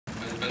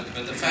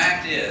but the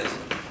fact is,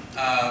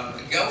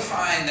 go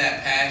find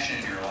that passion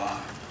in your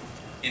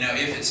life. You know,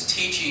 if it's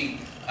teaching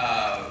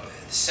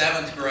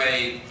 7th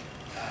grade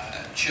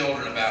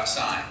children about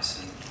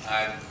science, and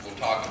I will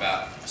talk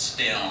about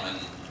STEM and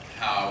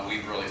how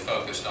we've really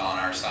focused on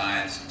our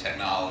science and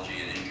technology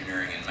and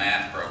engineering and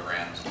math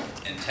programs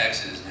in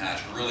Texas and how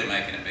it's really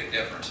making a big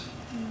difference.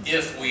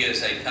 If we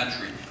as a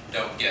country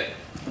don't get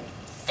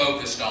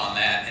focused on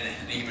that in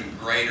an even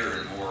greater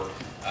and more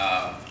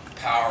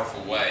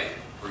powerful way,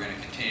 we're going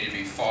to continue to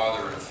be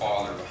farther and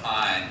farther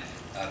behind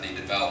the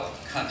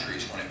developed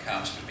countries when it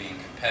comes to being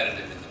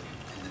competitive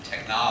in the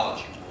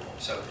technology world.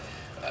 So,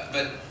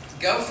 but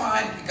go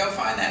find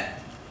that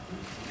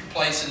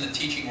place in the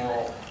teaching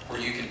world where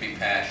you can be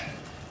passionate.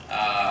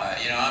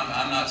 You know,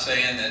 I'm not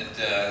saying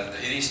that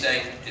any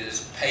state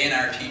is paying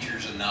our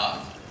teachers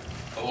enough,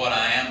 but what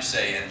I am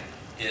saying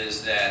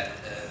is that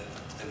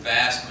the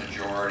vast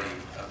majority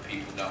of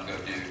people don't go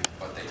do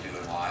what they do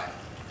in life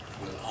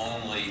with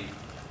only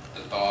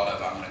the thought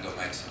of, I'm going to go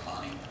make some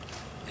money.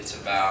 It's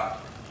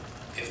about,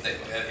 if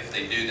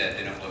they do that,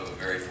 they don't live a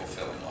very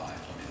fulfilling life.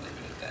 Let me leave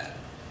it at that.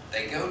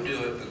 They go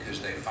do it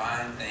because they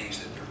find things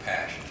that they're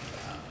passionate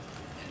about.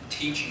 And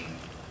teaching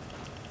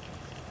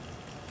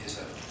is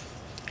a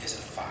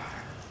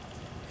fire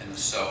in the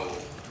soul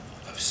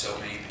of so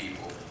many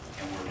people,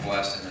 and we're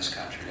blessed in this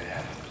country to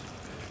have it.